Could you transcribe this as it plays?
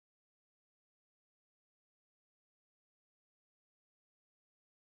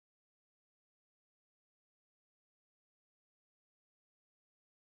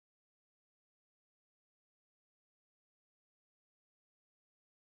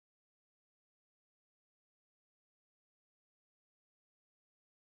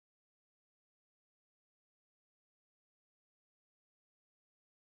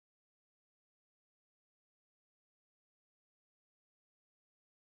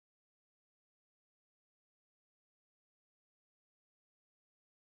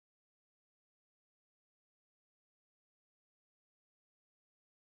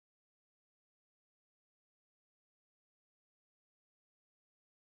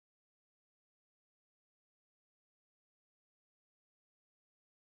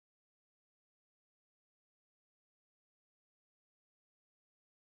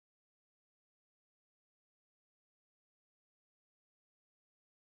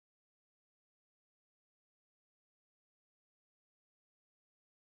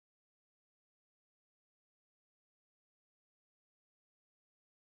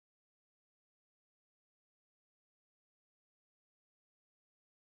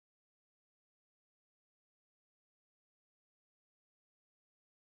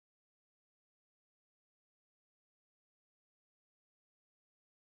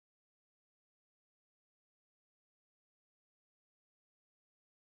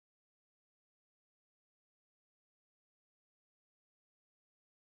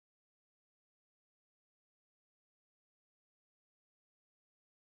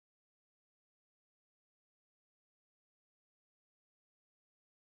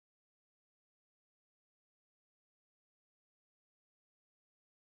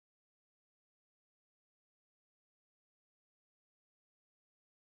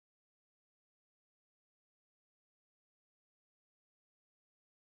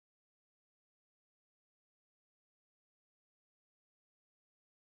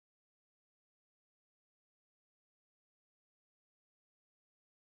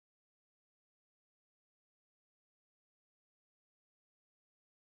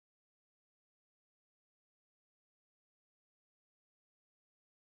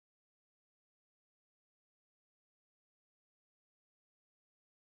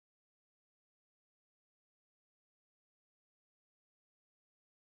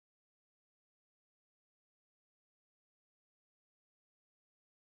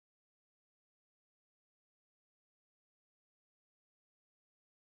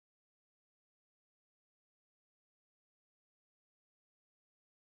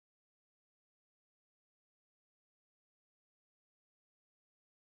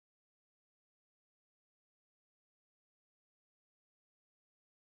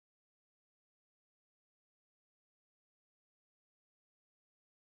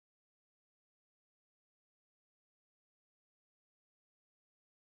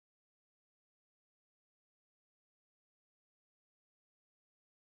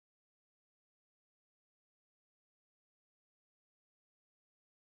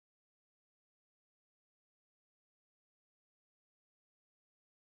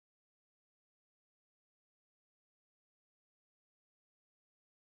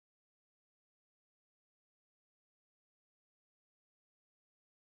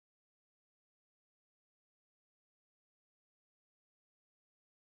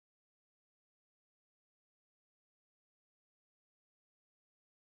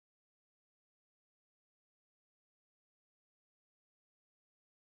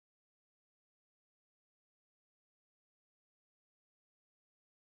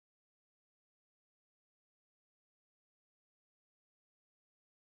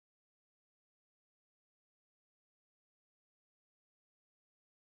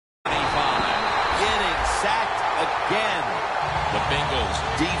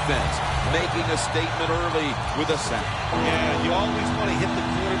defense making a statement early with a sack. Yeah, you always want to hit the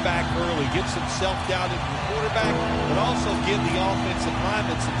quarterback early. Get some self-doubt into the quarterback, but also give the offensive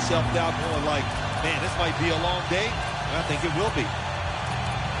lineman some self-doubt going like, man, this might be a long day. And I think it will be.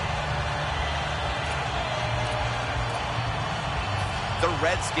 The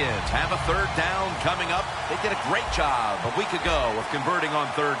Redskins have a third down coming up. They did a great job a week ago of converting on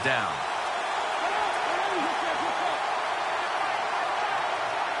third down.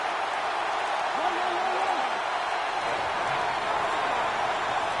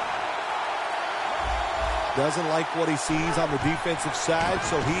 Doesn't like what he sees on the defensive side,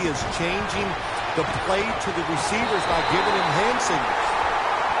 so he is changing the play to the receivers by giving him hand signals.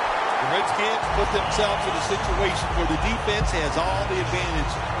 The Redskins put themselves in a situation where the defense has all the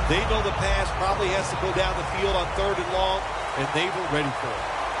advantage. They know the pass probably has to go down the field on third and long, and they were ready for it.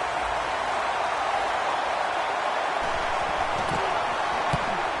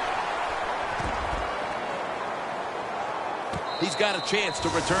 He's got a chance to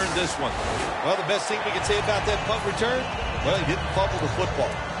return this one. Well, the best thing we can say about that punt return, well, he didn't fumble the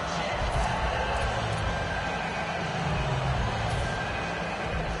football.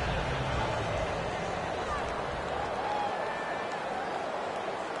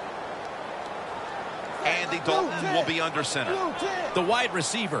 Andy Dalton will be under center. The wide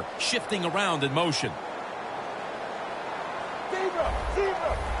receiver shifting around in motion.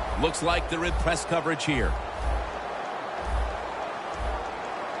 Looks like they're in press coverage here.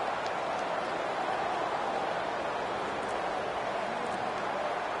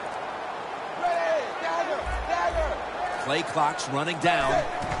 Play clock's running down.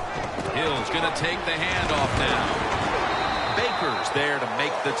 Hill's going to take the handoff now. Baker's there to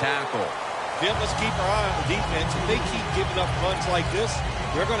make the tackle. Jim, let's keep our eye on the defense. If they keep giving up runs like this,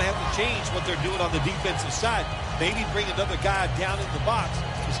 they're going to have to change what they're doing on the defensive side. Maybe bring another guy down in the box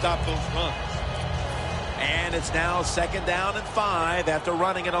to stop those runs. And it's now 2nd down and 5 after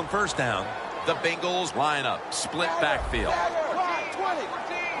running it on 1st down. The Bengals line up, split backfield.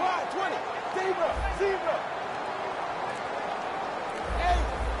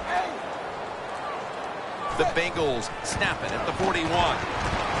 The Bengals snap it at the 41.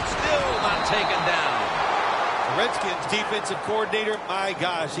 Still not taken down. The Redskins defensive coordinator, my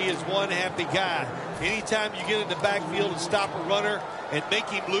gosh, he is one happy guy. Anytime you get in the backfield and stop a runner and make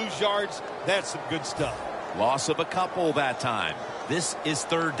him lose yards, that's some good stuff. Loss of a couple that time. This is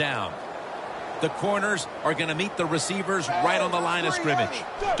 3rd down. The corners are going to meet the receivers right on the line of scrimmage.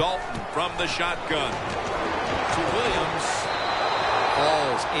 Dalton from the shotgun to Williams.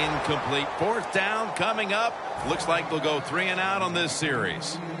 Ball's incomplete. 4th down coming up. Looks like they'll go 3 and out on this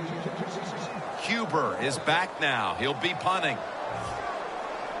series. Huber is back now. He'll be punting.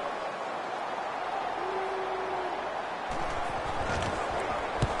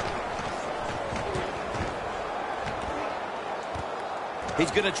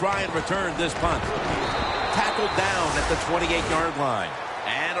 He's going to try and return this punt. Tackled down at the 28-yard line.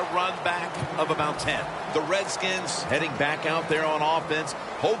 And a run back of about 10. The Redskins heading back out there on offense,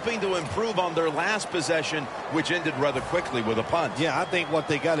 hoping to improve on their last possession, which ended rather quickly with a punt. Yeah, I think what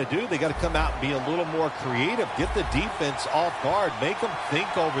they got to do, they got to come out and be a little more creative. Get the defense off guard. Make them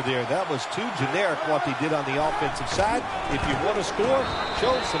think over there. That was too generic what they did on the offensive side. If you want to score,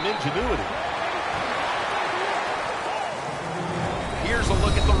 show some ingenuity. Here's a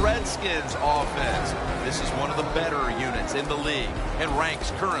look at the Redskins offense. This is one of the better units in the league and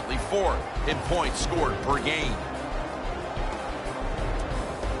ranks currently 4th in points scored per game.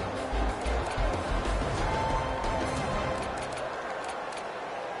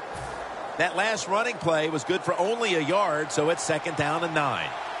 That last running play was good for only a yard, so it's 2nd down and 9.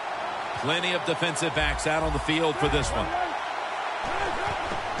 Plenty of defensive backs out on the field for this one.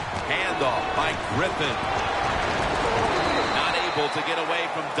 Handoff by Griffin. To get away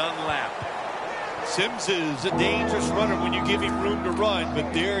from Dunlap. Sims is a dangerous runner when you give him room to run,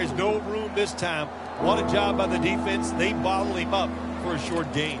 but there is no room this time. What a job by the defense. They bottle him up for a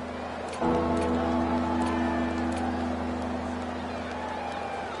short gain.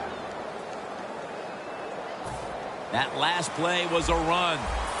 That last play was a run.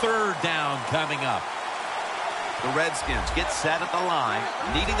 3rd down coming up. The Redskins get set at the line,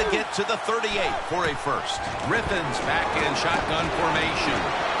 needing to get to the 38 for a first. Griffin's back in shotgun formation.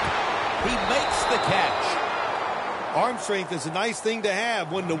 He makes the catch. Arm strength is a nice thing to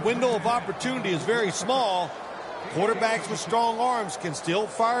have when the window of opportunity is very small. Quarterbacks with strong arms can still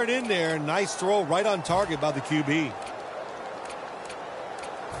fire it in there. Nice throw right on target by the QB.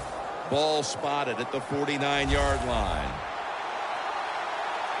 Ball spotted at the 49-yard line.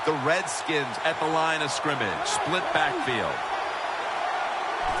 The Redskins at the line of scrimmage. Split backfield.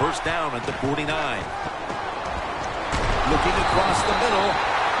 First down at the 49. Looking across the middle.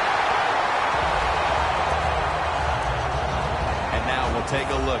 And now we'll take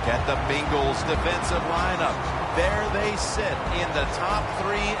a look at the Bengals defensive lineup. There they sit in the top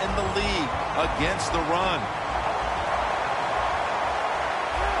 3 in the league against the run.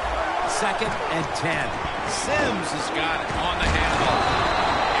 Second and 10. Sims has got it on the handoff.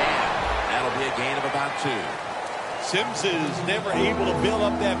 And that'll be a gain of about 2. Sims is never able to build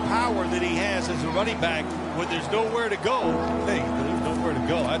up that power that he has as a running back when there's nowhere to go. Hey, there's nowhere to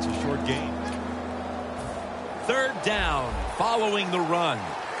go. That's a short gain. Third down following the run.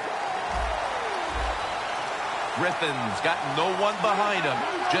 Griffin's got no one behind him.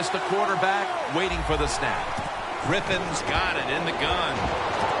 Just a quarterback waiting for the snap. Griffin's got it in the gun.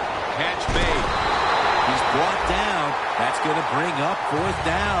 Catch made. He's brought down. That's going to bring up fourth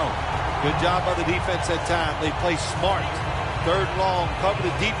down. Good job by the defense that time. They play smart. Third and long. Cover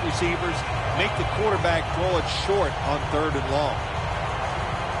the deep receivers. Make the quarterback throw it short on third and long.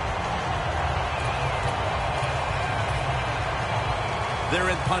 They're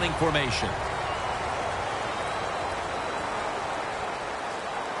in punting formation.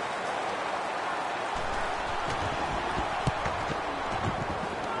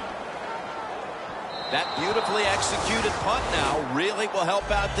 That beautifully executed punt now really will help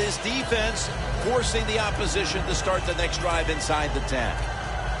out this defense, forcing the opposition to start the next drive inside the 10.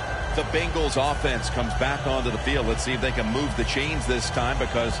 The Bengals offense comes back onto the field. Let's see if they can move the chains this time,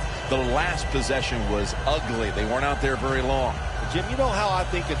 because the last possession was ugly. They weren't out there very long. Jim, you know how I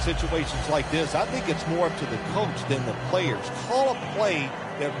think in situations like this, I think it's more up to the coach than the players. Call a play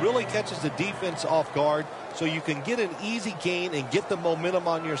that really catches the defense off guard so you can get an easy gain and get the momentum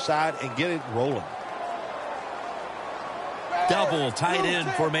on your side and get it rolling. Double tight end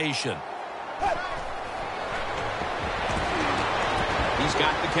formation. He's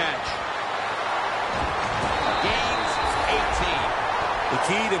got the catch. Gains 18. The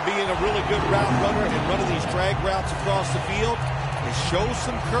key to being a really good route runner and running these drag routes across the field is show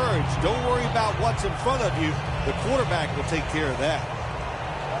some courage. Don't worry about what's in front of you. The quarterback will take care of that.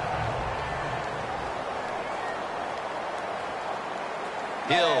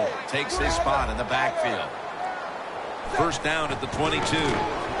 Hill takes his spot in the backfield. First down at the 22.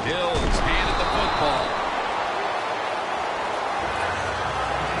 Hill's handed the football.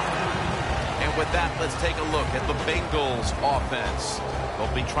 And with that, let's take a look at the Bengals offense.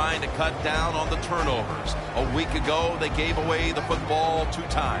 They'll be trying to cut down on the turnovers. A week ago, they gave away the football 2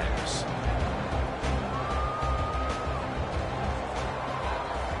 times.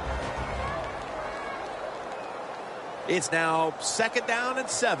 It's now second down and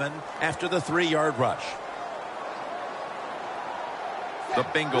 7 after the 3-yard rush. The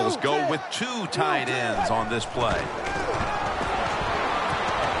Bengals go with 2 tight ends on this play.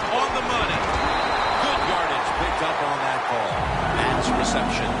 On the money. Good yardage picked up on that call. That's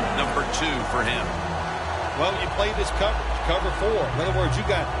reception number 2 for him. Well, you play this cover 4. In other words, you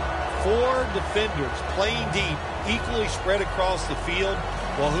got 4 defenders playing deep, equally spread across the field.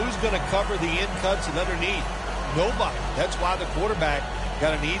 Well, who's going to cover the in cuts and underneath? Nobody. That's why the quarterback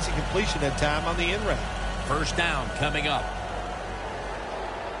got an easy completion that time on the in route. First down coming up.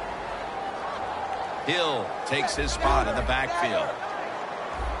 Hill takes his spot in the backfield.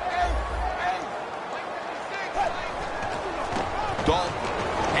 Dalton,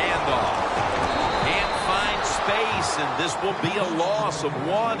 handoff. Can't find space, and this will be a loss of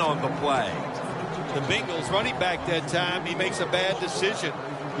 1 on the play. The Bengals running back that time, he makes a bad decision.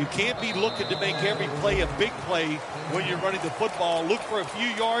 You can't be looking to make every play a big play when you're running the football. Look for a few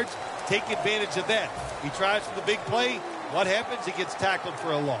yards, take advantage of that. He tries for the big play. What happens? He gets tackled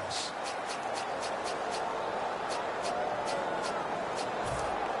for a loss.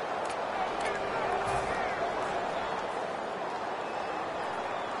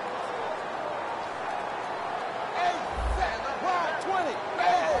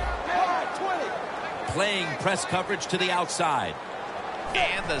 Playing press coverage to the outside.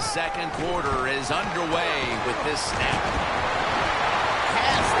 And the second quarter is underway with this snap.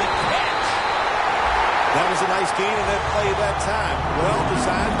 Has the catch. That was a nice gain in that play that time. Well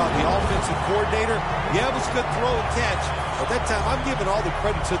designed by the offensive coordinator. Yeah, it was a good throw and catch. But that time, I'm giving all the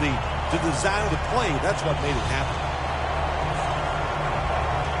credit to the design of the play. That's what made it happen.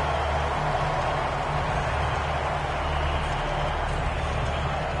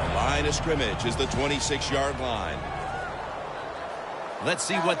 Line of scrimmage is the 26-yard line. Let's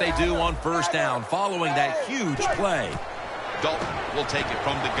see what they do on first down following that huge play. Dalton will take it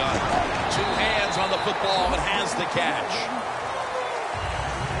from the gun. 2 hands on the football and has the catch.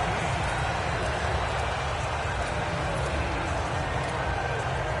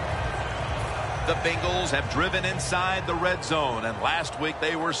 The Bengals have driven inside the red zone, and last week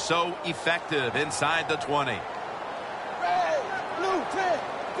they were so effective inside the 20. Red, blue, 10,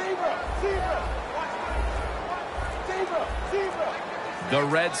 zebra. The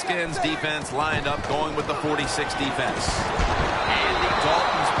Redskins defense lined up going with the 46 defense. Andy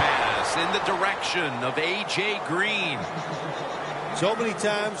Dalton's pass in the direction of A.J. Green. So many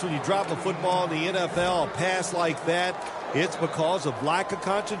times when you drop a football in the NFL, a pass like that, it's because of lack of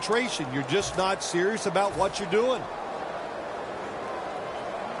concentration. You're just not serious about what you're doing.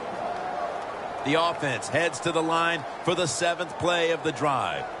 The offense heads to the line for the 7th play of the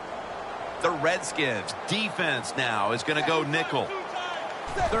drive. The Redskins defense now is going to go nickel.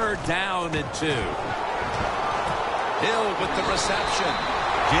 3rd down and 2. Hill with the reception.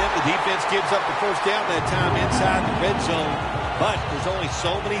 Jim, the defense gives up the 1st down that time inside the red zone. But there's only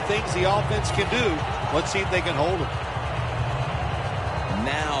so many things the offense can do. Let's see if they can hold them.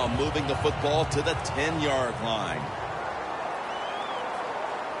 Now moving the football to the 10-yard line.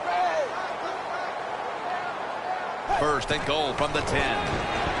 First and goal from the 10.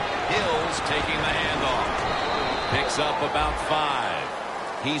 Hill's taking the handoff. Picks up about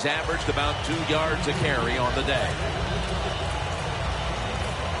 5. He's averaged about 2 yards a carry on the day.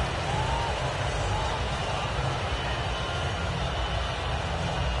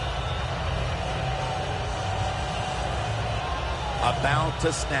 About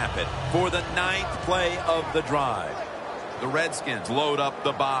to snap it for the 9th play of the drive. The Redskins load up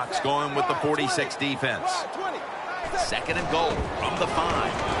the box, going with the 46 defense. 2nd and goal from the 5.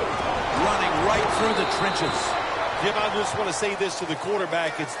 Running right through the trenches. Jim, I just want to say this to the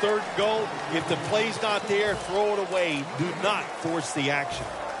quarterback. It's 3rd and goal. If the play's not there, throw it away. Do not force the action.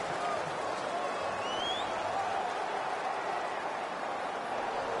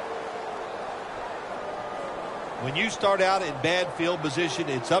 When you start out in bad field position,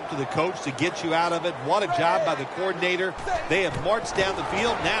 it's up to the coach to get you out of it. What a job by the coordinator. They have marched down the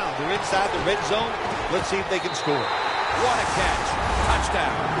field. Now they're inside the red zone. Let's see if they can score. What a catch.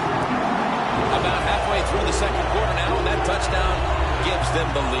 Touchdown. About halfway through the 2nd quarter now, and that touchdown gives them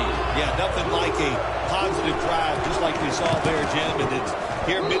the lead. Yeah, nothing like a positive drive, just like we saw there, Jim. And it's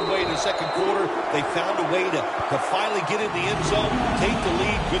here midway in the 2nd quarter. They found a way to finally get in the end zone, take the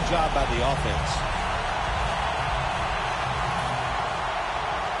lead. Good job by the offense.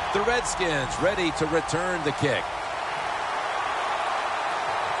 The Redskins ready to return the kick.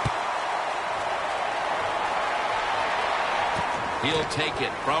 He'll take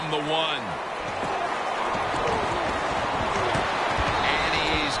it from the 1. And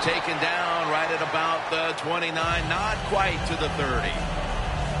he's taken down right at about the 29, not quite to the 30.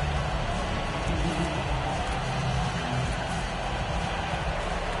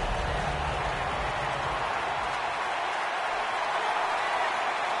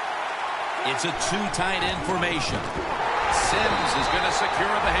 It's a 2 tight end formation. Sims is going to secure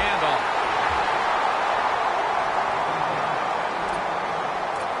the handoff.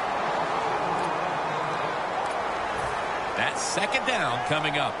 That's 2nd down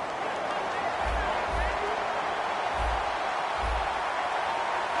coming up.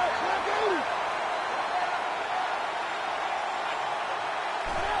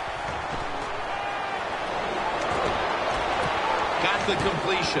 Got the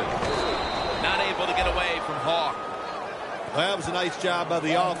completion. Not able to get away from Hawk. Well, that was a nice job by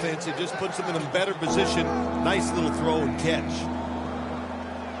the offense. It just puts them in a better position. Nice little throw and catch.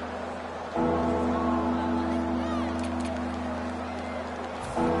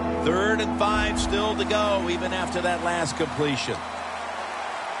 Third and 5 still to go, even after that last completion.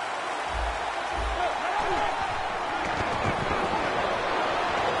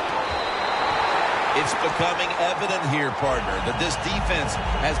 It's becoming evident here, partner, that this defense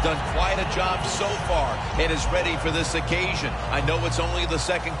has done quite a job so far and is ready for this occasion. I know it's only the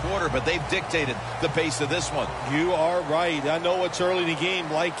 2nd quarter, but they've dictated the pace of this one. You are right. I know it's early in the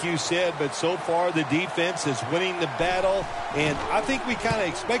game, like you said, but so far the defense is winning the battle, and I think we kind of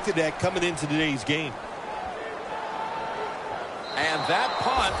expected that coming into today's game. And that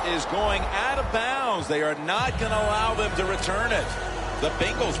punt is going out of bounds. They are not going to allow them to return it. The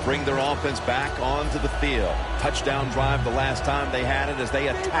Bengals bring their offense back onto the field. Touchdown drive the last time they had it as they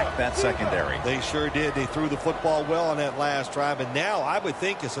attacked that secondary. They sure did. They threw the football well on that last drive. And now I would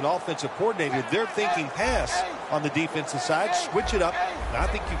think as an offensive coordinator, they're thinking pass on the defensive side. Switch it up. And I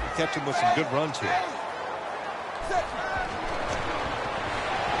think you can catch them with some good runs here.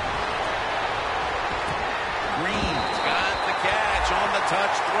 Green's got the catch on the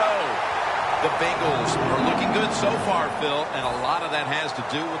touch throw. The Bengals are looking good so far, Phil, and a lot of that has to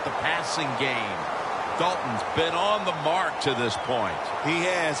do with the passing game. Dalton's been on the mark to this point. He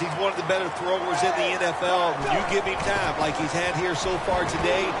has. He's one of the better throwers in the NFL. When you give him time like he's had here so far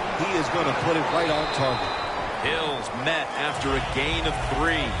today, he is going to put it right on target. Hill's met after a gain of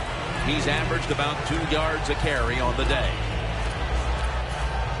 3. He's averaged about 2 yards a carry on the day.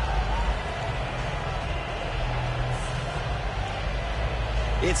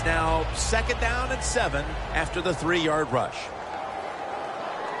 It's now 2nd down and 7 after the 3-yard rush.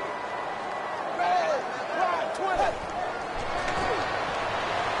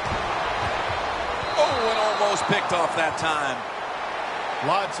 Oh, and almost picked off that time.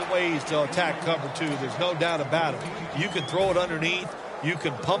 Lots of ways to attack cover 2. There's no doubt about it. You can throw it underneath. You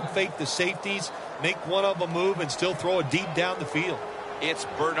can pump fake the safeties, make one of them move, and still throw it deep down the field. It's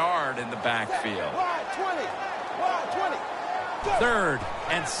Bernard in the backfield. 20. 3rd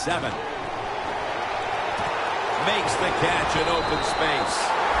and 7. Makes the catch in open space.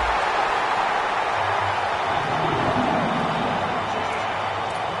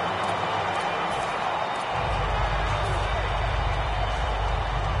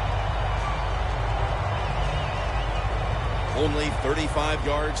 Only 35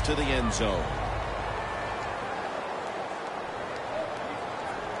 yards to the end zone.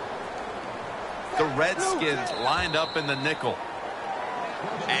 The Redskins lined up in the nickel.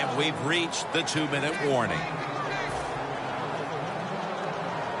 And we've reached the 2-minute warning.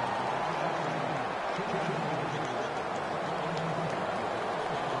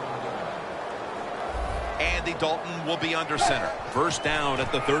 Andy Dalton will be under center. 1st down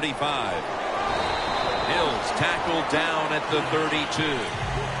at the 35. Hill's tackled down at the 32.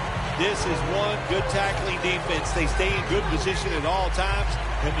 This is one good tackling defense. They stay in good position at all times,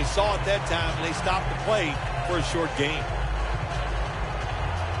 and we saw it that time, and they stopped the play for a short gain.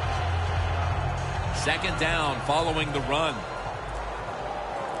 2nd down following the run.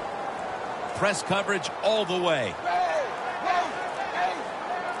 Press coverage all the way.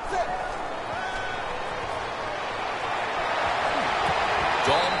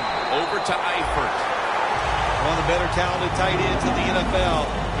 Dalton over to Eifert. One of the better talented tight ends in the NFL.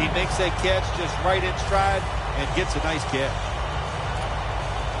 He makes that catch just right in stride and gets a nice catch.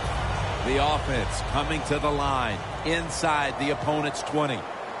 The offense coming to the line inside the opponent's 20.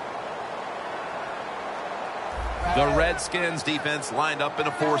 The Redskins defense lined up in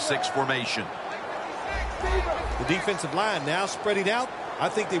a 4-6 formation. The defensive line now spreading out. I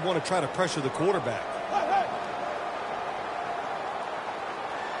think they want to try to pressure the quarterback.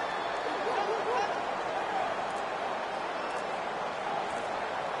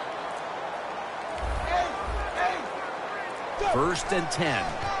 First and 10.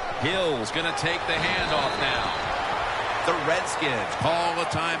 Hill's going to take the handoff now. The Redskins call a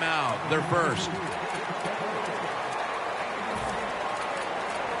timeout. Their first.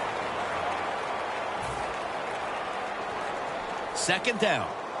 Second down.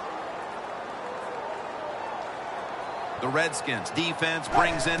 The Redskins defense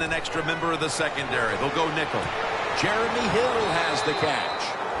brings in an extra member of the secondary. They'll go nickel. Jeremy Hill has the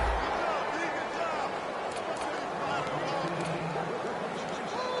catch.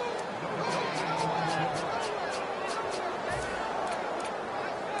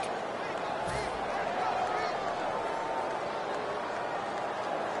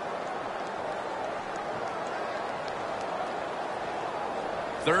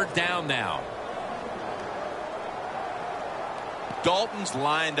 Third down now. Dalton's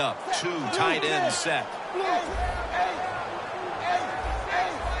lined up. 2 tight ends set.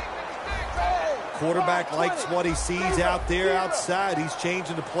 Quarterback likes what he sees out there outside. He's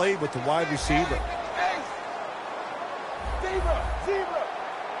changing the play with the wide receiver.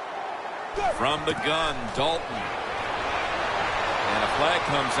 From the gun, Dalton. And a flag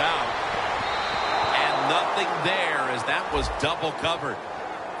comes out. And nothing there as that was double covered.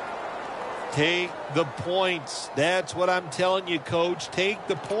 Take the points. That's what I'm telling you, Coach. Take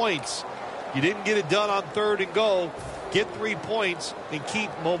the points. You didn't get it done on 3rd and goal. Get 3 points and keep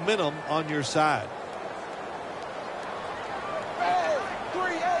momentum on your side.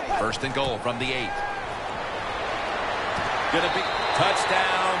 1st and goal from the 8. Gonna be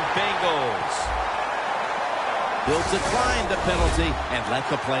touchdown Bengals. They'll decline the penalty and let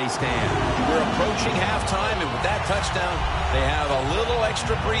the play stand. We're approaching halftime, and with that touchdown, they have a little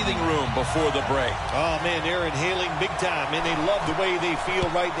extra breathing room before the break. Oh, man, they're inhaling big time, and they love the way they feel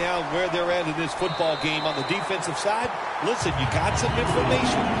right now where they're at in this football game. On the defensive side, listen, you got some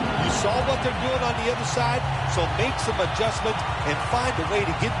information. You saw what they're doing on the other side, so make some adjustments and find a way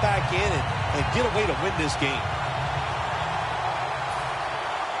to get back in and get a way to win this game.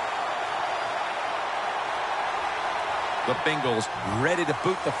 The Bengals ready to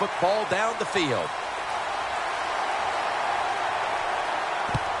boot the football down the field.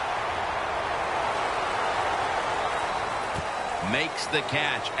 makes the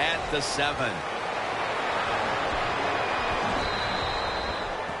catch at the 7.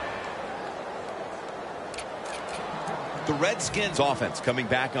 The Redskins offense coming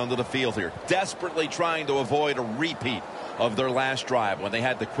back onto the field here, desperately trying to avoid a repeat of their last drive when they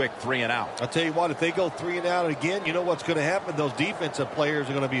had the quick 3 and out. I'll tell you what, if they go 3 and out again, you know what's going to happen? Those defensive players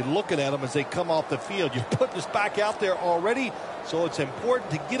are going to be looking at them as they come off the field. You're putting this back out there already, so it's important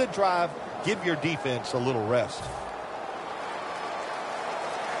to get a drive, give your defense a little rest.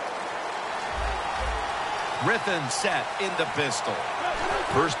 Griffin set in the pistol.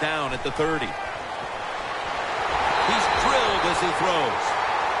 First down at the 30. He's drilled as he throws.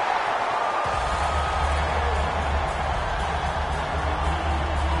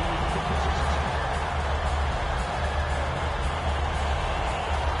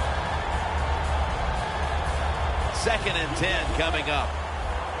 Second and 10 coming up.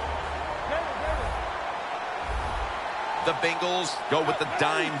 The Bengals go with the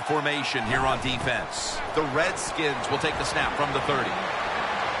dime formation here on defense. The Redskins will take the snap from the 30.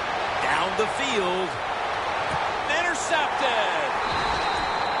 Down the field. Intercepted.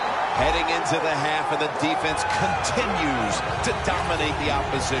 Heading into the half, and the defense continues to dominate the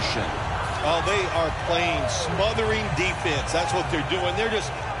opposition. Oh, they are playing smothering defense. That's what they're doing. They're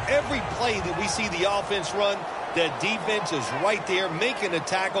just, every play that we see the offense run, that defense is right there making a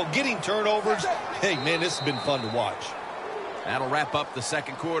tackle, getting turnovers. Hey, man, this has been fun to watch. That'll wrap up the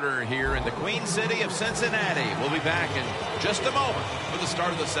second quarter here in the Queen City of Cincinnati. We'll be back in just a moment for the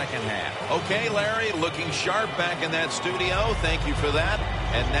start of the second half. Okay, Larry, looking sharp back in that studio. Thank you for that.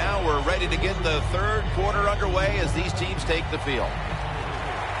 And now we're ready to get the third quarter underway as these teams take the field.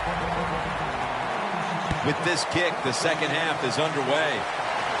 With this kick, the second half is underway.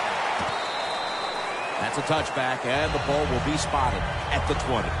 That's a touchback, and the ball will be spotted at the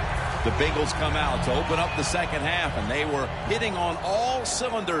 20. The Bengals come out to open up the second half, and they were hitting on all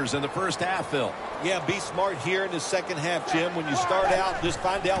cylinders in the first half, Phil. Yeah, be smart here in the second half, Jim. When you start out, just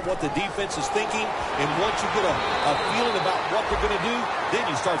find out what the defense is thinking, and once you get a feeling about what they're going to do, then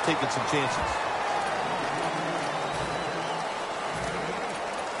you start taking some chances.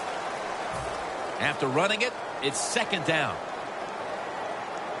 After running it, it's second down.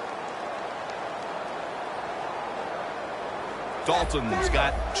 Dalton's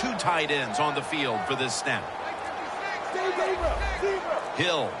got 2 tight ends on the field for this snap.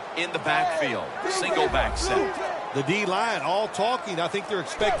 Hill in the backfield. Single back set. The D-line all talking. I think they're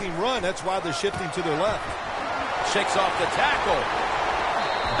expecting run. That's why they're shifting to their left. Shakes off the tackle.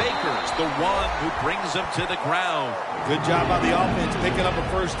 Baker's the one who brings him to the ground. Good job by the offense picking up a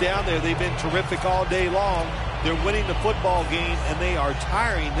first down there. They've been terrific all day long. They're winning the football game, and they are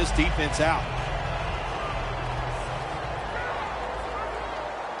tiring this defense out.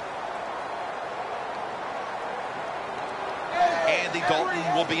 Dalton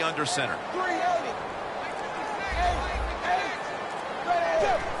will be under center.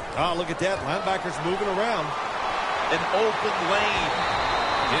 Oh, look at that. Linebackers moving around. An open lane.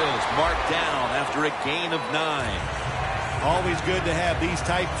 Hill's marked down after a gain of 9. Always good to have these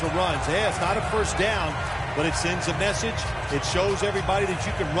types of runs. Hey, it's not a first down, but it sends a message. It shows everybody that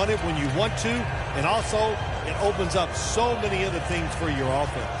you can run it when you want to, and also it opens up so many other things for your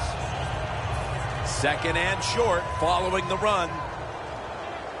offense. Second and short following the run.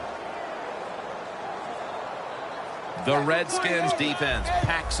 The Redskins defense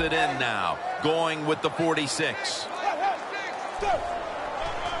packs it in now, going with the 46.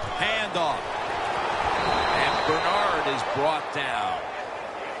 Handoff. And Bernard is brought down.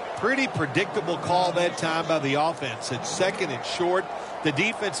 Pretty predictable call that time by the offense. It's second and short. The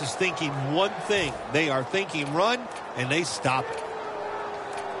defense is thinking one thing. They are thinking run, and they stop it.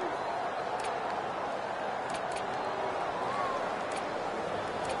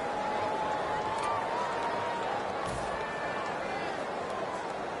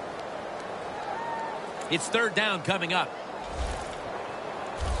 It's third down coming up.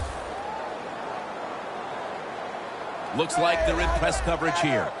 Looks like they're in press coverage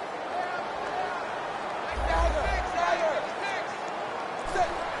here.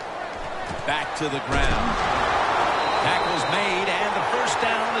 Back to the ground. Tackle's made, and the first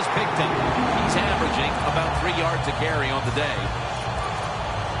down is picked up. He's averaging about 3 yards a carry on the day.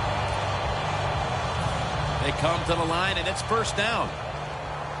 They come to the line, and it's first down.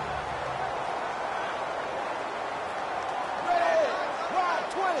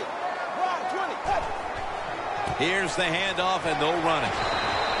 Here's the handoff, and they'll run it.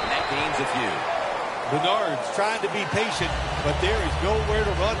 That gains a few. Bernard's trying to be patient, but there is nowhere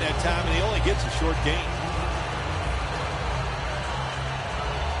to run that time, and he only gets a short gain.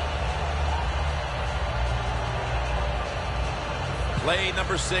 Play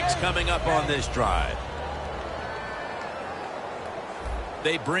number 6 coming up on this drive.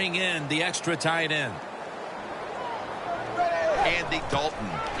 They bring in the extra tight end. Andy Dalton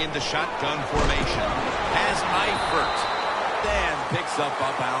in the shotgun formation. Has Eifert. Then picks up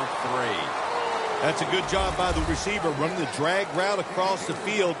about 3. That's a good job by the receiver, running the drag route across the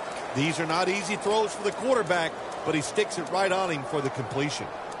field. These are not easy throws for the quarterback, but he sticks it right on him for the completion.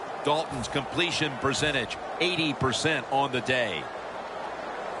 Dalton's completion percentage, 80% on the day.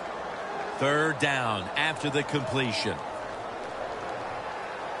 3rd down after the completion.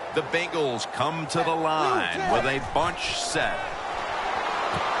 The Bengals come to the line with a bunch set.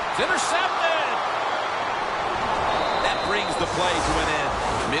 It's intercepted. That brings the play to an end.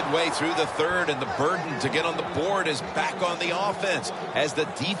 Midway through the 3rd, and the burden to get on the board is back on the offense as the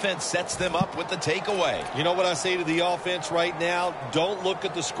defense sets them up with the takeaway. You know what I say to the offense right now? Don't look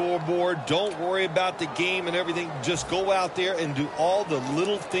at the scoreboard. Don't worry about the game and everything. Just go out there and do all the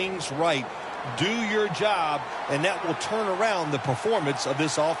little things right. Do your job, and that will turn around the performance of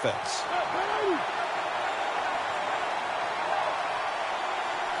this offense.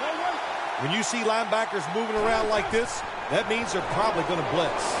 When you see linebackers moving around like this, that means they're probably going to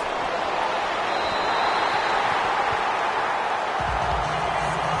blitz.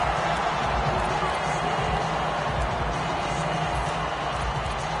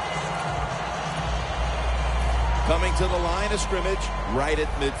 Coming to the line of scrimmage right at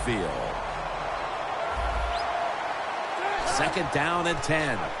midfield. 2nd down and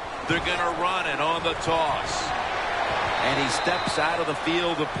 10. They're going to run it on the toss. And he steps out of the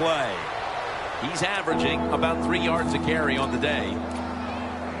field of play. He's averaging about 3 yards a carry on the day.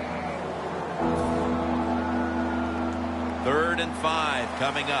 3rd and 5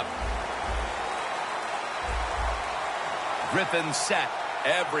 coming up. Griffin set.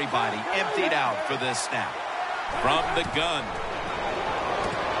 Everybody emptied out for this snap. From the gun.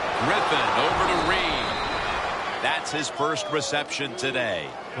 Griffin over to Reed. That's his first reception today.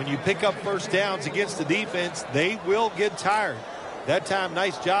 When you pick up first downs against the defense, they will get tired. That time,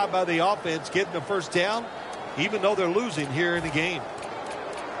 nice job by the offense getting the first down, even though they're losing here in the game.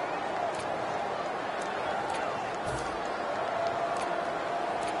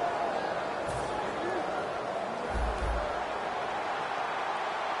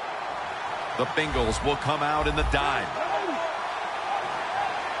 The Bengals will come out in the dime.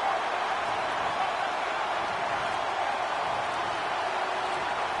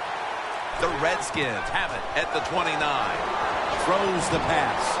 The Redskins have it at the 29. Throws the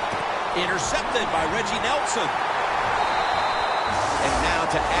pass. Intercepted by Reggie Nelson. And now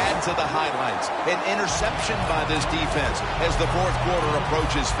to add to the highlights, an interception by this defense as the 4th quarter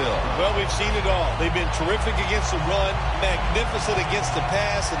approaches, Phil. Well, we've seen it all. They've been terrific against the run, magnificent against the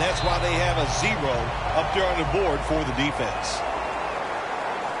pass, and that's why they have a 0 up there on the board for the defense.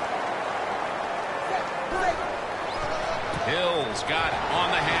 Hill's got it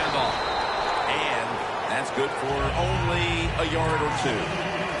on the handoff. And that's good for only a yard or 2.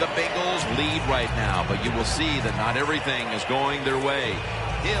 The Bengals lead right now, but you will see that not everything is going their way.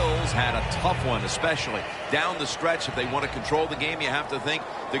 Hills had a tough one, especially down the stretch. If they want to control the game, you have to think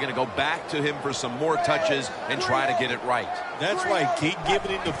they're going to go back to him for some more touches and try to get it right. That's right. Keep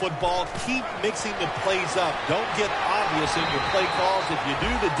giving him the football. Keep mixing the plays up. Don't get obvious in your play calls. If you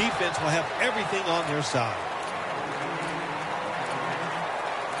do, the defense will have everything on their side.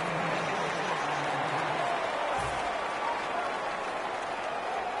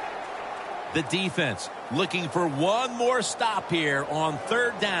 The defense looking for one more stop here on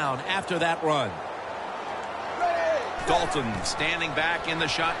 3rd down after that run. Dalton standing back in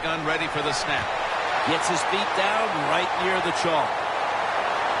the shotgun, ready for the snap. Gets his feet down right near the chalk.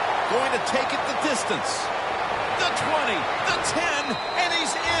 Going to take it the distance. The 20, the 10, and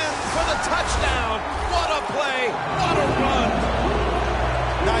he's in for the touchdown. What a play. What a run.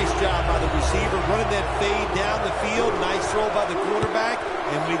 Nice job by the receiver, running that fade down the field. Nice throw by the quarterback,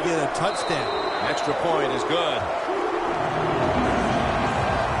 and we get a touchdown. Extra point is good.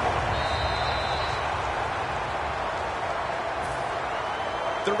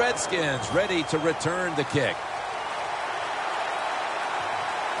 The Redskins ready to return the kick.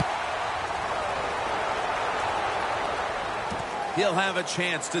 He'll have a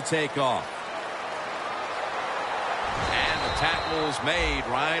chance to take off. And the tackle's made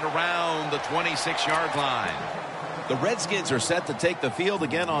right around the 26-yard line. The Redskins are set to take the field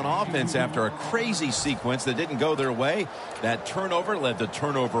again on offense after a crazy sequence that didn't go their way. That turnover led to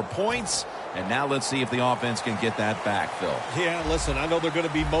turnover points. And now let's see if the offense can get that back, Phil. Yeah, listen, I know they're going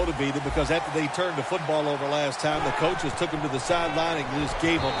to be motivated because after they turned the football over last time, the coaches took them to the sideline and just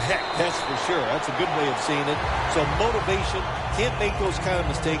gave them heck. That's for sure. That's a good way of seeing it. So motivation, can't make those kind of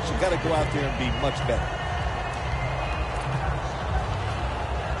mistakes. You've got to go out there and be much better.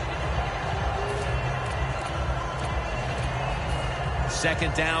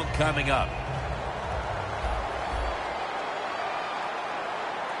 Second down coming up.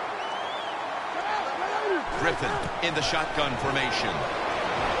 Griffin in the shotgun formation.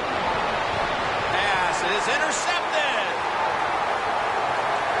 Pass is intercepted.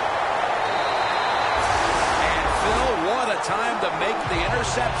 And Phil, what a time to make the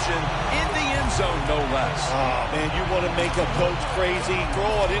interception in the end zone, no less. Oh, man, you want to make a coach crazy.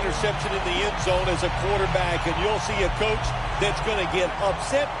 Throw an interception in the end zone as a quarterback, and you'll see a coach that's going to get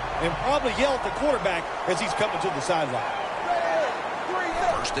upset and probably yell at the quarterback as he's coming to the sideline.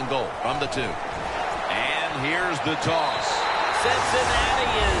 First and goal from the 2. And here's the toss. Cincinnati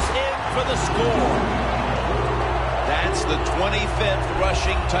is in for the score. That's the 25th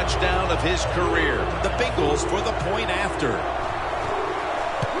rushing touchdown of his career. The Bengals for the point after.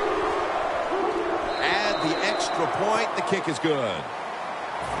 Add the extra point. The kick is good.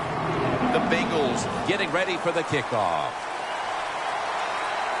 The Bengals getting ready for the kickoff.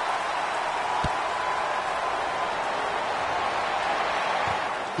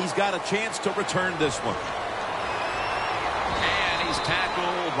 He's got a chance to return this one. And he's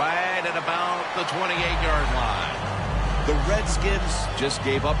tackled right at about the 28-yard line. The Redskins just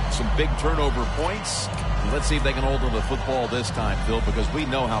gave up some big turnover points. Let's see if they can hold on to the football this time, Phil, because we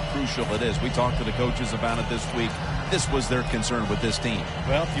know how crucial it is. We talked to the coaches about it this week. This was their concern with this team.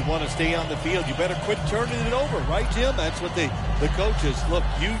 Well, if you want to stay on the field, you better quit turning it over, right, Jim? That's what the coaches look.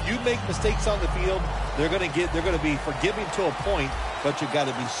 You make mistakes on the field, they're going to be forgiving to a point, but you got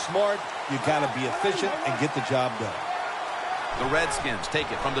to be smart, you got to be efficient, and get the job done. The Redskins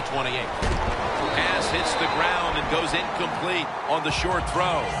take it from the 28. Pass hits the ground and goes incomplete on the short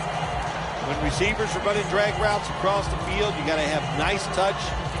throw. When receivers are running drag routes across the field, you got to have nice touch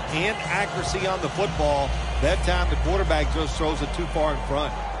and accuracy on the football. That time the quarterback just throws it too far in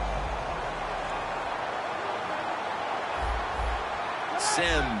front.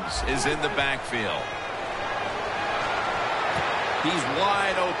 Sims is in the backfield. He's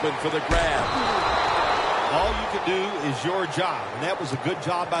wide open for the grab. All you can do is your job, and that was a good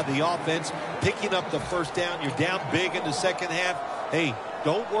job by the offense, picking up the first down. You're down big in the second half. Hey,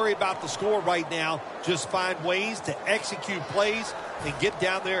 don't worry about the score right now. Just find ways to execute plays and get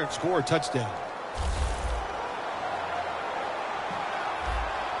down there and score a touchdown.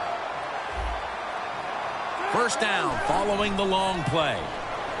 First down following the long play.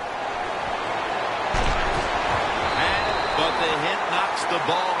 But the hit knocks the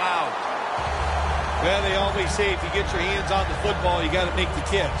ball out. Well, they always say if you get your hands on the football, you got to make the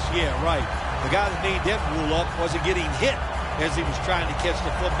catch. Yeah, right. The guy that made that rule up wasn't getting hit as he was trying to catch the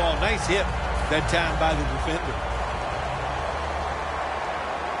football. Nice hit that time by the defender.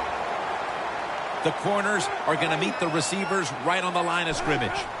 The corners are going to meet the receivers right on the line of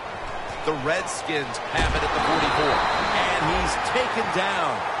scrimmage. The Redskins have it at the 44. And he's taken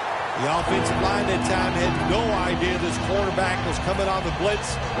down. The offensive line that time had no idea this quarterback was coming on the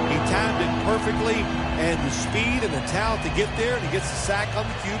blitz. He timed it perfectly, and the speed and the talent to get there, and he gets the sack on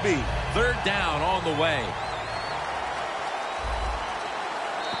the QB. Third down on the way.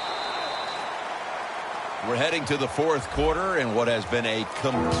 We're heading to the fourth quarter in what has been a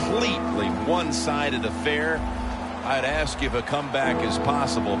completely one-sided affair. I'd ask you if a comeback is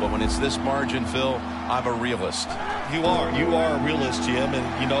possible, but when it's this margin, Phil, I'm a realist. You are a realist, Jim, and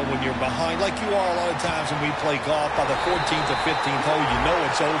you know when you're behind, like you are a lot of times when we play golf, by the 14th or 15th hole, you know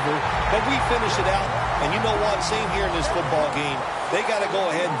it's over. But we finish it out, and you know what? Same here in this football game. They got to go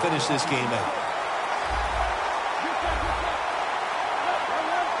ahead and finish this game out.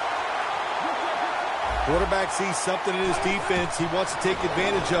 Quarterback sees something in his defense he wants to take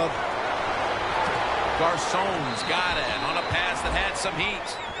advantage of. Garcon's got it on a pass that had some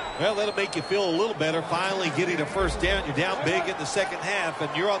heat. Well, that'll make you feel a little better. Finally getting a first down. You're down big in the second half,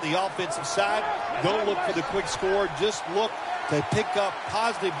 and you're on the offensive side. Don't look for the quick score. Just look to pick up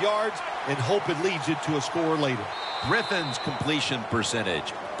positive yards and hope it leads you to a score later. Griffin's completion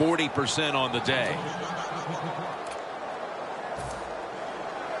percentage, 40% on the day.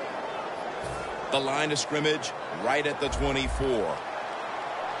 The line of scrimmage right at the 24.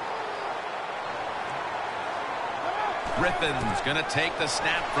 Griffin's going to take the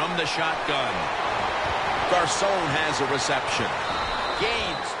snap from the shotgun. Garcon has a reception.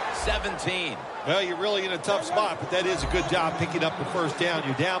 Gains 17. Well, you're really in a tough spot, but that is a good job picking up the first down.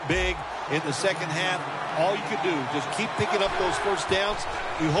 You're down big in the second half. All you can do, just keep picking up those first downs.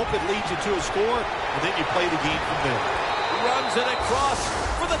 You hope it leads you to a score, and then you play the game from there. Runs it across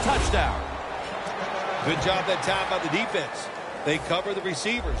for the touchdown. Good job that time by the defense. They cover the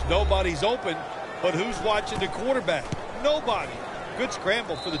receivers. Nobody's open, but who's watching the quarterback? Nobody. Good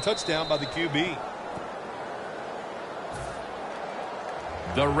scramble for the touchdown by the QB.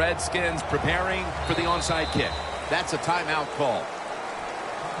 The Redskins preparing for the onside kick. That's a timeout call.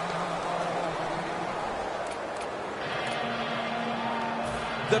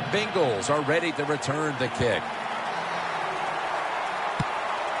 The Bengals are ready to return the kick.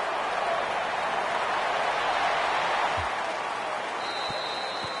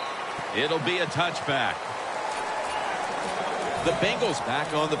 It'll be a touchback. The Bengals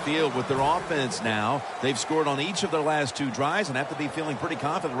back on the field with their offense now. They've scored on each of their last 2 drives and have to be feeling pretty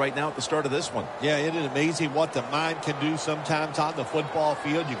confident right now at the start of this one. Yeah, it is amazing what the mind can do sometimes on the football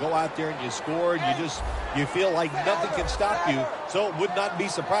field. You go out there and you score, and you feel like nothing can stop you. So it would not be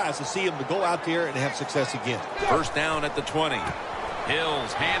surprised to see them to go out there and have success again. First down at the 20.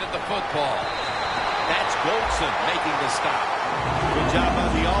 Hills handed the football. That's Goldson making the stop. Good job by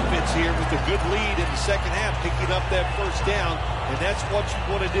the offense here with a good lead in the second half, picking up that first down, and that's what you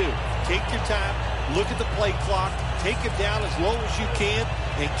want to do. Take your time, look at the play clock, take it down as low as you can,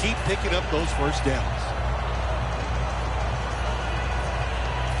 and keep picking up those first downs.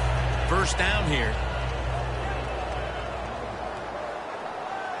 First down here.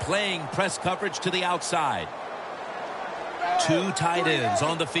 Playing press coverage to the outside. 2 tight ends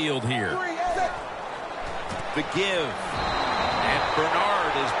on the field here. The give. And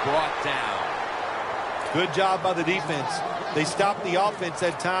Bernard is brought down. Good job by the defense. They stopped the offense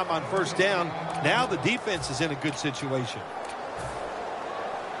that time on first down. Now the defense is in a good situation.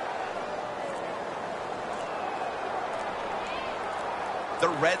 The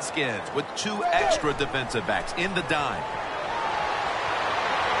Redskins with 2 extra defensive backs in the dime.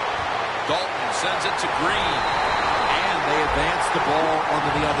 Dalton sends it to Green. And they advance the ball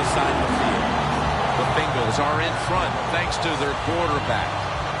onto the other side of the field. The Bengals are in front thanks to their quarterback.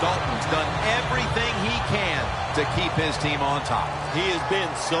 Dalton's done everything he can to keep his team on top. He has been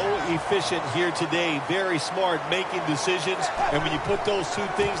so efficient here today. Very smart making decisions. And when you put those 2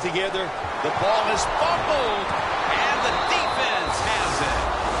 things together, the ball is fumbled. And the defense has it.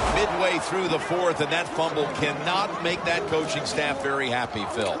 Midway through the 4th, and that fumble cannot make that coaching staff very happy,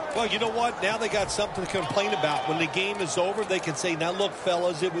 Phil. Well, you know what? Now they got something to complain about. When the game is over, they can say, now look,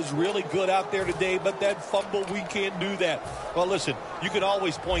 fellas, it was really good out there today, but that fumble, we can't do that. Well, listen, you can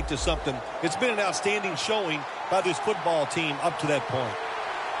always point to something. It's been an outstanding showing by this football team up to that point.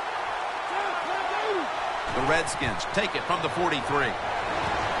 The Redskins take it from the 43.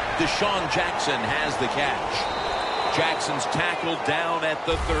 Deshaun Jackson has the catch. Jackson's tackled down at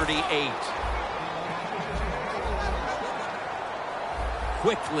the 38.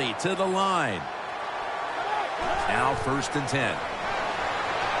 Quickly to the line. Now 1st and 10.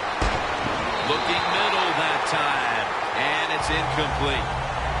 Looking middle that time. And it's incomplete.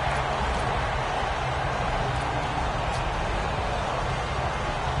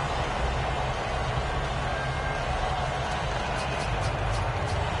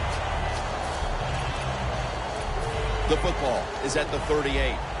 The football is at the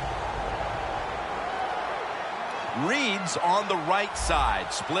 38. Reed's on the right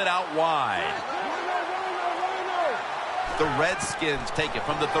side, split out wide. The Redskins take it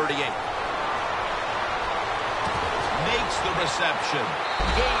from the 38. Makes the reception.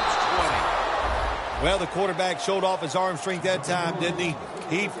 Gains 20. Well, the quarterback showed off his arm strength that time, didn't he?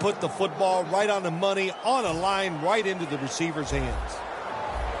 He put the football right on the money, on a line, right into the receiver's hands.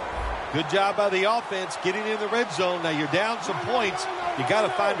 Good job by the offense getting in the red zone. Now you're down some points. You got to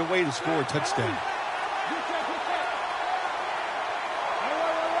find a way to score a touchdown.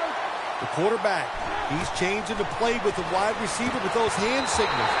 The quarterback, he's changing the play with the wide receiver with those hand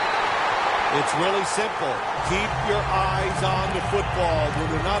signals. It's really simple. Keep your eyes on the football.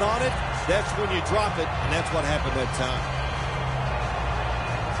 When they're not on it, that's when you drop it, and that's what happened that time.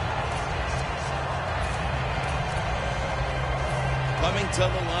 Coming to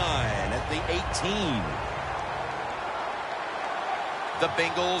the line at the 18. The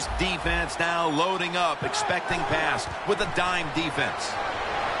Bengals defense now loading up, expecting pass with a dime defense.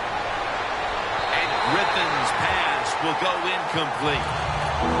 And Griffin's pass will go incomplete.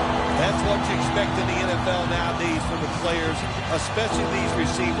 That's what you expect in the NFL nowadays from the players, especially these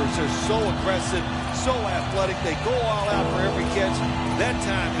receivers. They're so aggressive, so athletic. They go all out for every catch. That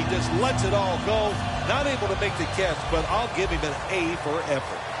time, he just lets it all go. Not able to make the catch, but I'll give him an A for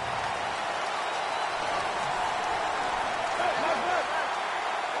effort.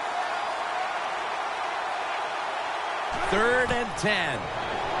 Third and 10.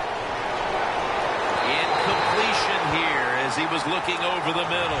 Incompletion here as he was looking over the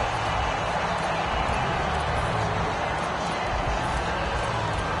middle.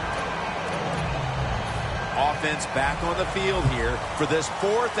 Offense back on the field here for this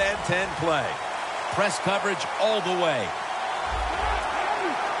 4th and 10 play. Press coverage all the way.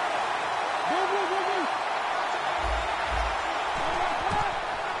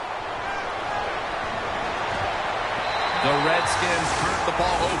 The Redskins turn the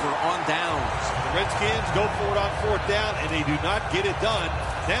ball over on downs. The Redskins go for it on 4th down, and they do not get it done.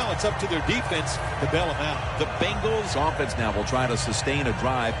 Now it's up to their defense to bail them out. The Bengals offense now will try to sustain a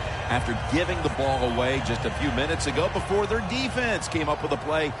drive after giving the ball away just a few minutes ago before their defense came up with a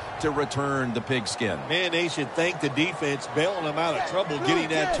play to return the pigskin. Man, they should thank the defense bailing them out of trouble getting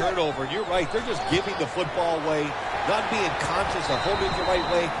that turnover. And you're right, they're just giving the football away, not being conscious of holding it the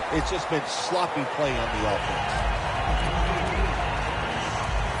right way. It's just been sloppy play on the offense.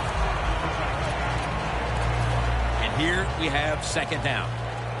 Here we have 2nd down.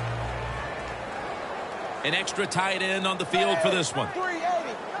 An extra tight end on the field for this one.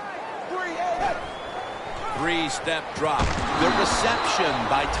 3-step drop. The reception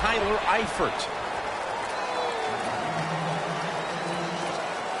by Tyler Eifert.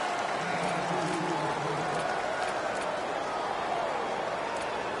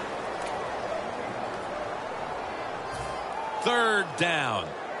 Third down.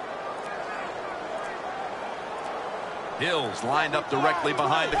 Hill's lined up directly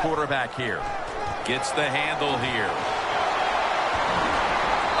behind the quarterback here. Gets the handle here.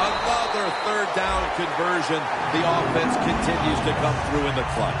 Another 3rd down conversion. The offense continues to come through in the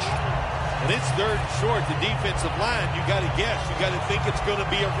clutch. And it's 3rd and short. The defensive line, you got to guess. You got to think it's going to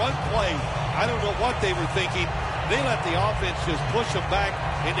be a run play. I don't know what they were thinking. They let the offense just push them back,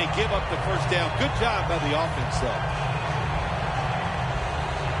 and they give up the 1st down. Good job by the offense, though.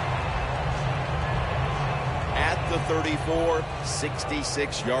 The 34,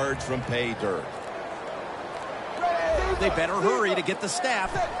 66 yards from pay dirt. They better hurry to get the snap.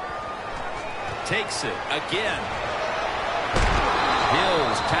 Takes it again.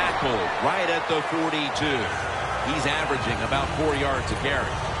 Hill's tackled right at the 42. He's averaging about 4 yards a carry.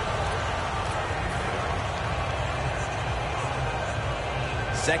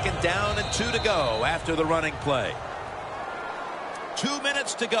 Second down and 2 to go after the running play. 2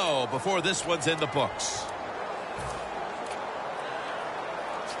 minutes to go before this one's in the books.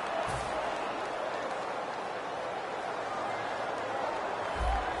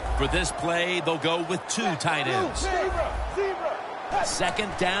 For this play, they'll go with 2 tight ends.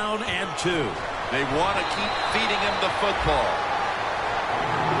 2nd down and 2. They want to keep feeding him the football.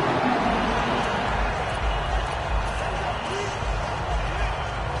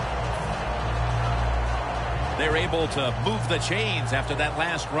 They're able to move the chains after that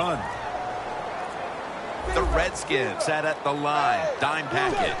last run. The Redskins sat at the line. Dime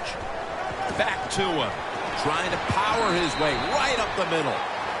package. Back to him. Trying to power his way right up the middle.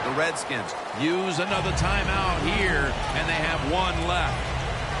 The Redskins use another timeout here, and they have 1 left.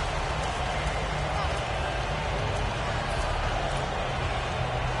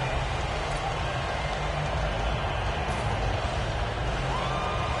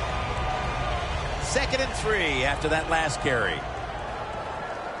 Second and 3 after that last carry.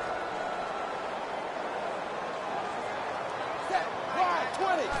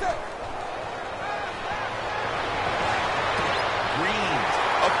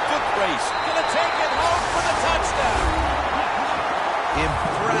 Gonna take it home for the touchdown.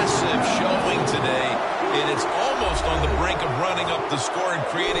 Impressive showing today. And it's almost on the brink of running up the score and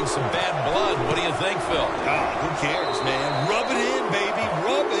creating some bad blood. What do you think, Phil? Who cares, man? Rub it in, baby.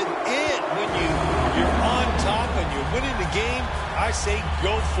 Rub it in. When you're on top and you're winning the game, I say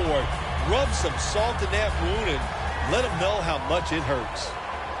go for it. Rub some salt in that wound and let them know how much it hurts.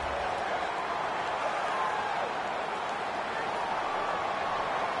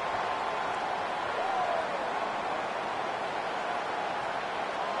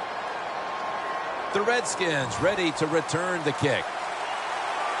 The Redskins ready to return the kick.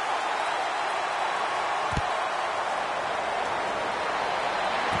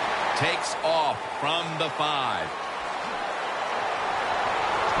 Takes off from the 5.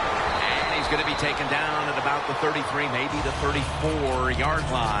 And he's going to be taken down at about the 33, maybe the 34-yard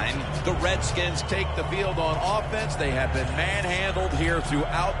line. The Redskins take the field on offense. They have been manhandled here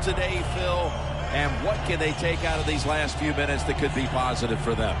throughout today, Phil. And what can they take out of these last few minutes that could be positive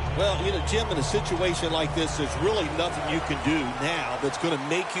for them? Well, Jim, in a situation like this, there's really nothing you can do now that's going to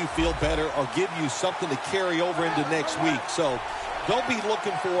make you feel better or give you something to carry over into next week. So don't be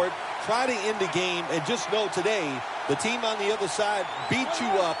looking for it. Try to end the game, and just know today the team on the other side beat you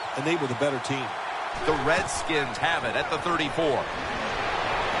up, and they were the better team. The Redskins have it at the 34.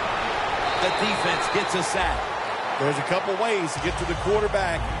 The defense gets a sack. There's a couple ways to get to the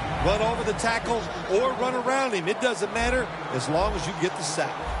quarterback. Run over the tackle or run around him. It doesn't matter as long as you get the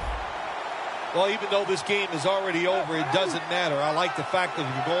sack. Well, even though this game is already over, it doesn't matter. I like the fact that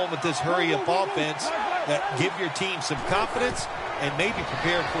you're going with this hurry-up offense that give your team some confidence and maybe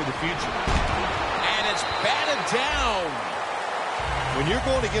prepare for the future. And it's batted down. When you're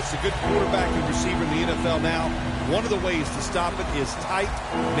going against a good quarterback and receiver in the NFL now, one of the ways to stop it is tight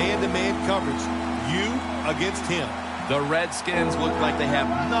man-to-man coverage. You against him. The Redskins look like they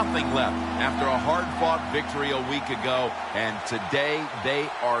have nothing left after a hard-fought victory a week ago, and today they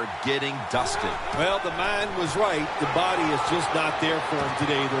are getting dusted. Well, the mind was right. The body is just not there for them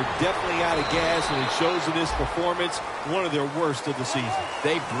today. They're definitely out of gas, and it shows in this performance, one of their worst of the season.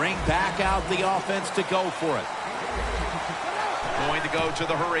 They bring back out the offense to go for it. Going to go to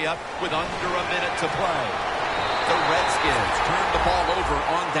the hurry-up with under a minute to play. The Redskins turn the ball over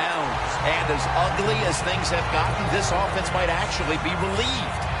on downs. And as ugly as things have gotten, this offense might actually be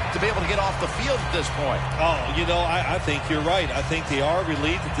relieved to be able to get off the field at this point. Oh, I think you're right. I think they are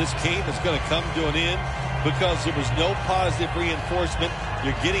relieved that this game is going to come to an end because there was no positive reinforcement.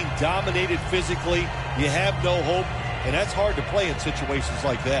 You're getting dominated physically. You have no hope, and that's hard to play in situations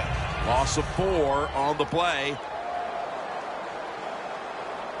like that. Loss of 4 on the play.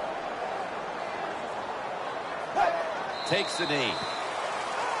 Takes the knee.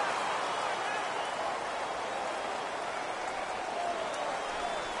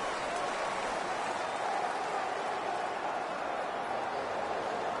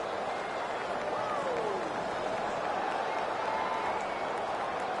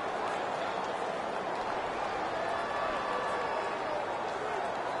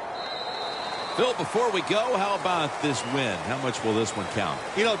 Phil, before we go, how about this win? How much will this one count?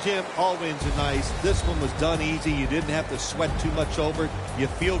 Jim, all wins are nice. This one was done easy. You didn't have to sweat too much over it. You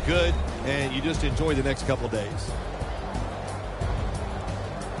feel good, and you just enjoy the next couple of days.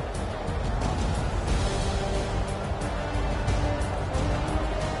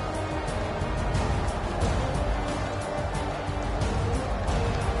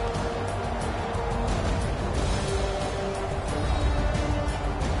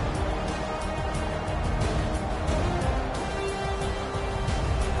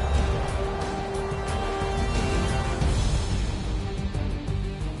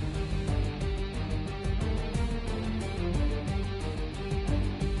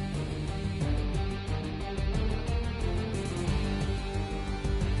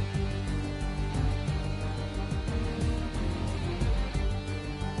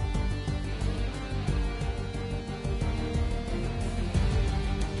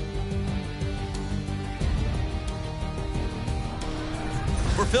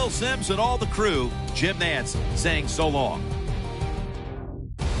 For Phil Simms and all the crew, Jim Nance saying so long.